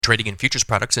Trading in futures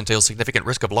products entails significant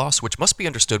risk of loss, which must be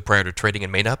understood prior to trading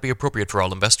and may not be appropriate for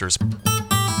all investors.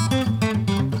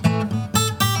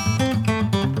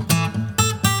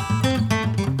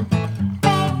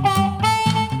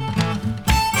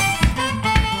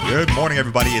 Good morning,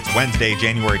 everybody. It's Wednesday,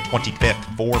 January 25th,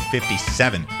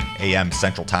 4:57 a.m.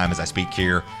 Central Time as I speak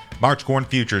here. March corn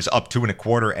futures up 2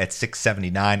 1/4 at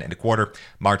 679 1/4.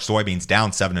 March soybeans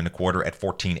down 7 1/4 at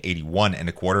 1481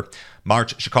 1/4.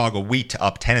 March Chicago wheat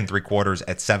up 10 3/4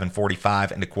 at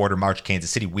 745 1/4. March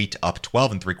Kansas City wheat up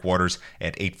 12 3/4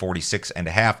 at 846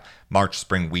 1/2. March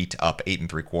spring wheat up 8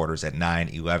 3/4 at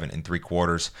 911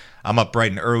 3/4. I'm up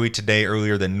bright and early today,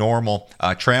 earlier than normal.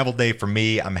 Travel day for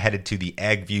me. I'm headed to the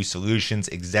AgView Solutions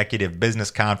Executive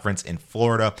Business Conference in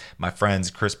Florida. My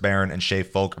friends Chris Barron and Shay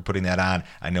Folk are putting that on.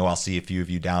 I know I'll see a few of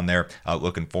you down there.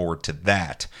 Looking forward to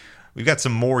that. We've got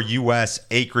some more U.S.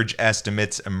 acreage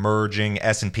estimates emerging.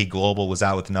 S&P Global was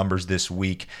out with numbers this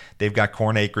week. They've got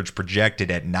corn acreage projected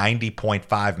at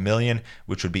 90.5 million,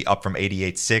 which would be up from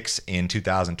 88.6 in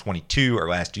 2022 or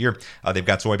last year. They've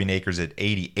got soybean acres at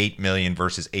 88 million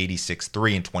versus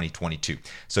 86.3 in 2022.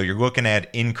 So you're looking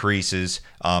at increases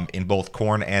in both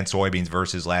corn and soybeans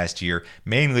versus last year,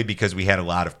 mainly because we had a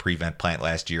lot of prevent plant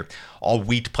last year. All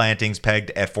wheat plantings pegged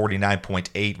at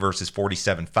 49.8 versus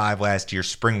 47.5 last year.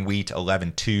 Spring wheat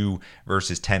 11.2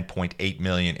 versus 10.8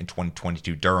 million in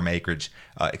 2022. Durum acreage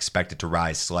expected to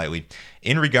rise slightly.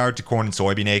 In regard to corn and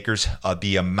soybean acres,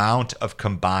 the amount of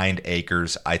combined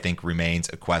acres, I think, remains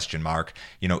a question mark.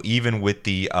 You know, even with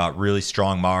the really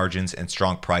strong margins and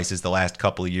strong prices the last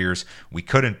couple of years, we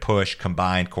couldn't push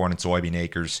combined corn and soybean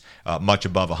acres much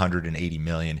above 180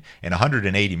 million. And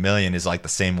 180 million is like the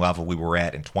same level we were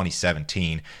at in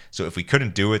 2017. So if we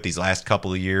couldn't do it these last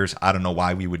couple of years, I don't know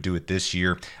why we would do it this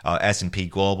year. S&P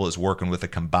Global is working with a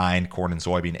combined corn and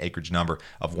soybean acreage number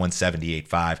of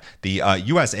 178.5. The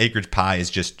U.S. acreage pie is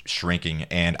just shrinking,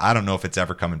 and I don't know if it's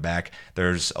ever coming back.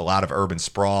 There's a lot of urban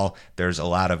sprawl. There's a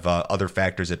lot of other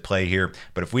factors at play here.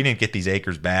 But if we didn't get these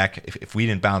acres back, if we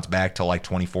didn't bounce back to like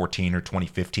 2014 or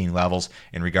 2015 levels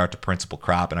in regard to principal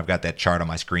crop, and I've got that chart on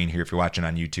my screen here if you're watching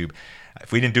on YouTube,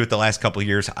 if we didn't do it the last couple of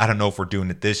years, I don't know if we're doing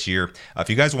it this year. If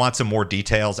you guys want some more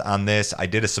details on this, I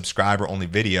did a subscriber-only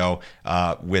video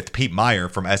with Pete Meyer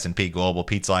from S&P Global.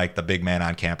 Pete's like the big man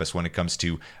on campus when it comes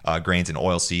to grains and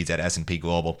oilseeds at S&P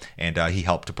Global, and he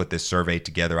helped to put this survey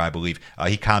together, I believe.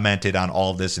 He commented on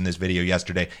all of this in this video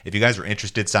yesterday. If you guys are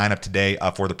interested, sign up today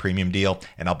for the premium deal,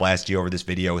 and I'll blast you over this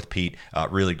video with Pete.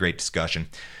 Really great discussion.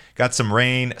 Got some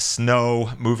rain,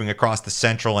 snow moving across the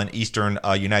central and eastern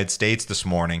United States this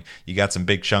morning. You got some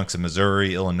big chunks of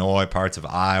Missouri, Illinois, parts of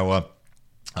Iowa,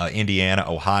 Indiana,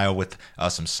 Ohio with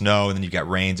some snow. And then you've got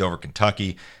rains over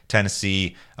Kentucky,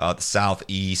 Tennessee, the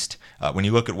southeast. When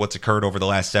you look at what's occurred over the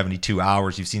last 72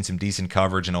 hours, you've seen some decent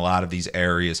coverage in a lot of these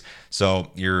areas.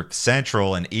 So your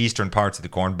central and eastern parts of the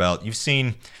Corn Belt, you've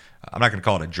seen, I'm not going to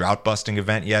call it a drought-busting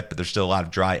event yet, but there's still a lot of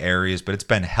dry areas, but it's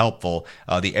been helpful.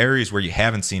 The areas where you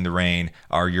haven't seen the rain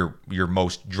are your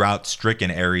most drought-stricken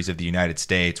areas of the United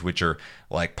States, which are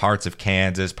like parts of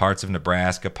Kansas, parts of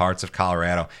Nebraska, parts of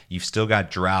Colorado. You've still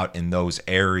got drought in those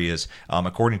areas.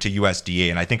 According to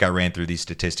USDA, and I think I ran through these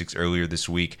statistics earlier this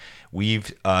week,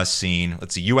 we've seen,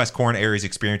 U.S. corn areas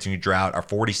experiencing a drought are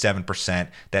 47%.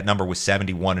 That number was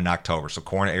 71 in October. So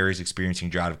corn areas experiencing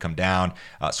drought have come down.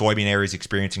 Soybean areas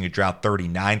experiencing a drought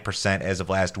 39% as of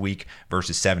last week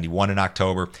versus 71 in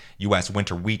October. U.S.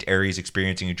 winter wheat areas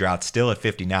experiencing a drought still at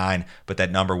 59, but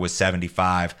that number was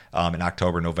 75 in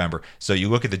October, November. So you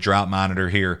look at the drought monitor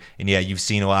here, and yeah, you've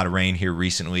seen a lot of rain here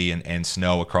recently and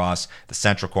snow across the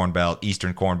central Corn Belt,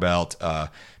 eastern Corn Belt,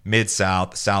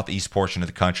 mid-south, southeast portion of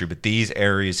the country. But these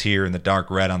areas here in the dark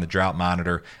red on the drought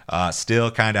monitor,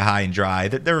 still kind of high and dry.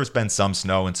 There has been some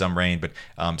snow and some rain, but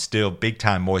still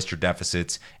big-time moisture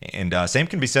deficits. And same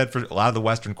can be said for a lot of the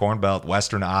western Corn Belt,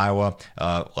 western Iowa,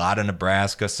 a lot of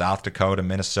Nebraska, South Dakota,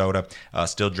 Minnesota,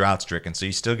 still drought-stricken. So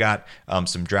you still got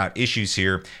some drought issues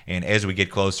here. And as we get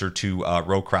closer to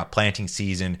row crop planting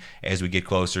season, as we get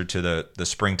closer to the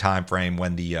spring time frame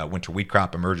when the winter wheat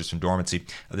crop emerges from dormancy,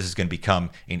 this is going to become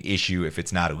an issue if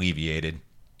it's not alleviated.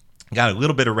 Got a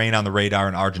little bit of rain on the radar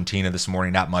in Argentina this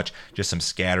morning, not much, just some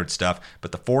scattered stuff.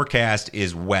 But the forecast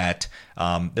is wet.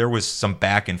 There was some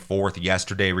back and forth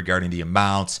yesterday regarding the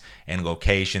amounts and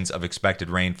locations of expected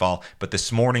rainfall, but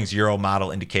this morning's Euro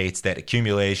model indicates that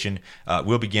accumulation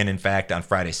will begin, in fact, on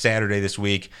Friday, Saturday this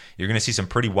week. You're going to see some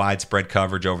pretty widespread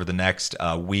coverage over the next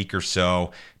week or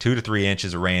so, 2 to 3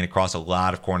 inches of rain across a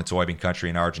lot of corn and soybean country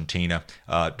in Argentina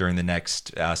during the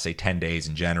next, say, 10 days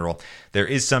in general. There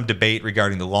is some debate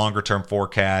regarding the longer-term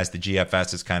forecast. The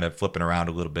GFS is kind of flipping around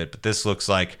a little bit, but this looks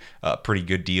like a pretty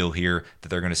good deal here that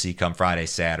they're going to see come Friday,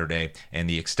 Saturday. And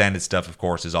the extended stuff, of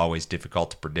course, is always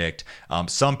difficult to predict.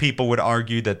 Some people would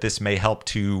argue that this may help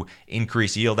to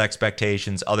increase yield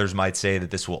expectations. Others might say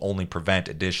that this will only prevent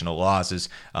additional losses.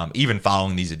 Even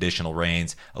following these additional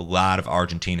rains, a lot of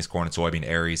Argentina's corn and soybean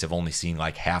areas have only seen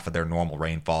like half of their normal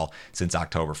rainfall since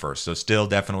October 1st. So still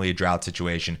definitely a drought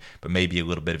situation, but maybe a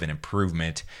little bit of an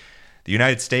improvement. The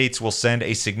United States will send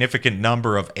a significant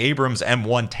number of Abrams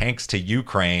M1 tanks to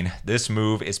Ukraine. This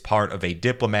move is part of a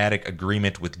diplomatic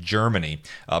agreement with Germany.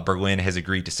 Berlin has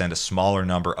agreed to send a smaller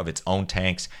number of its own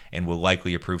tanks and will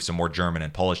likely approve some more German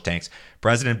and Polish tanks.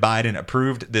 President Biden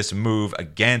approved this move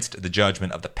against the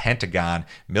judgment of the Pentagon.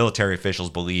 Military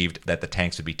officials believed that the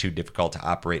tanks would be too difficult to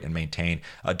operate and maintain.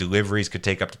 Deliveries could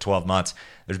take up to 12 months.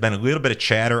 There's been a little bit of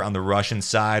chatter on the Russian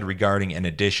side regarding an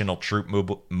additional troop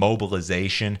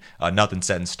mobilization. Nothing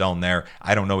set in stone there.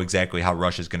 I don't know exactly how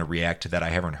Russia's going to react to that. I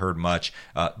haven't heard much.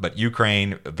 But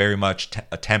Ukraine very much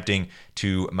attempting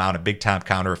to mount a big-time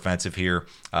counteroffensive here.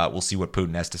 We'll see what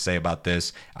Putin has to say about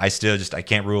this. I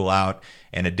can't rule out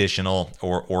an additional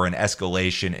or an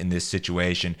escalation in this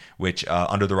situation, which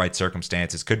under the right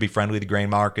circumstances could be friendly to grain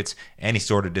markets. Any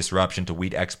sort of disruption to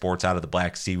wheat exports out of the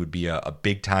Black Sea would be a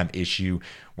big-time issue.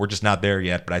 We're just not there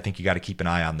yet, but I think you got to keep an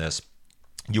eye on this.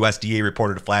 USDA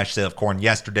reported a flash sale of corn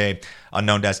yesterday.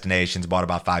 Unknown destinations bought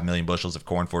about 5 million bushels of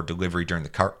corn for delivery during the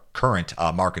current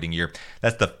marketing year.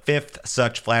 That's the 5th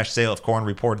such flash sale of corn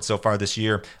reported so far this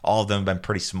year. All of them have been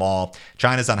pretty small.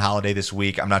 China's on holiday this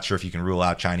week. I'm not sure if you can rule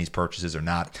out Chinese purchases or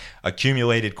not.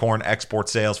 Accumulated corn export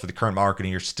sales for the current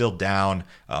marketing year still down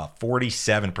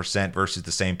 47% versus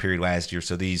the same period last year.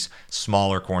 So these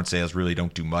smaller corn sales really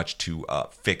don't do much to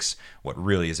fix what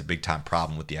really is a big-time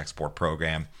problem with the export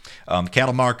program.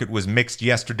 Cattle market was mixed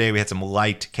yesterday. We had some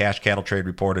light cash cattle trade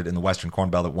reported in the Western Corn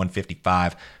Belt at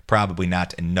 155. Probably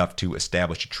not enough to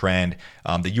establish a trend.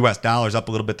 The U.S. dollar's up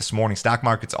a little bit this morning. Stock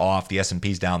market's off. The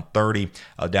S&P's down 30.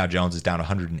 Dow Jones is down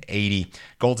 180.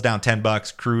 Gold's down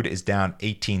 $10. Crude is down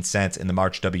 18 cents in the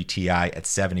March WTI at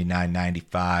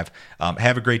 79.95.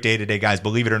 Have a great day today, guys.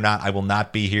 Believe it or not, I will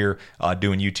not be here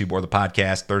doing YouTube or the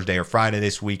podcast Thursday or Friday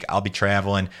this week. I'll be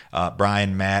traveling.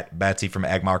 Brian, Matt, Betsy from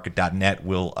agmarket.net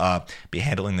will be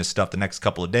handling this stuff the next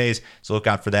couple of days. So look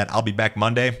out for that. I'll be back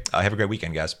Monday. Have a great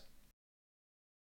weekend, guys.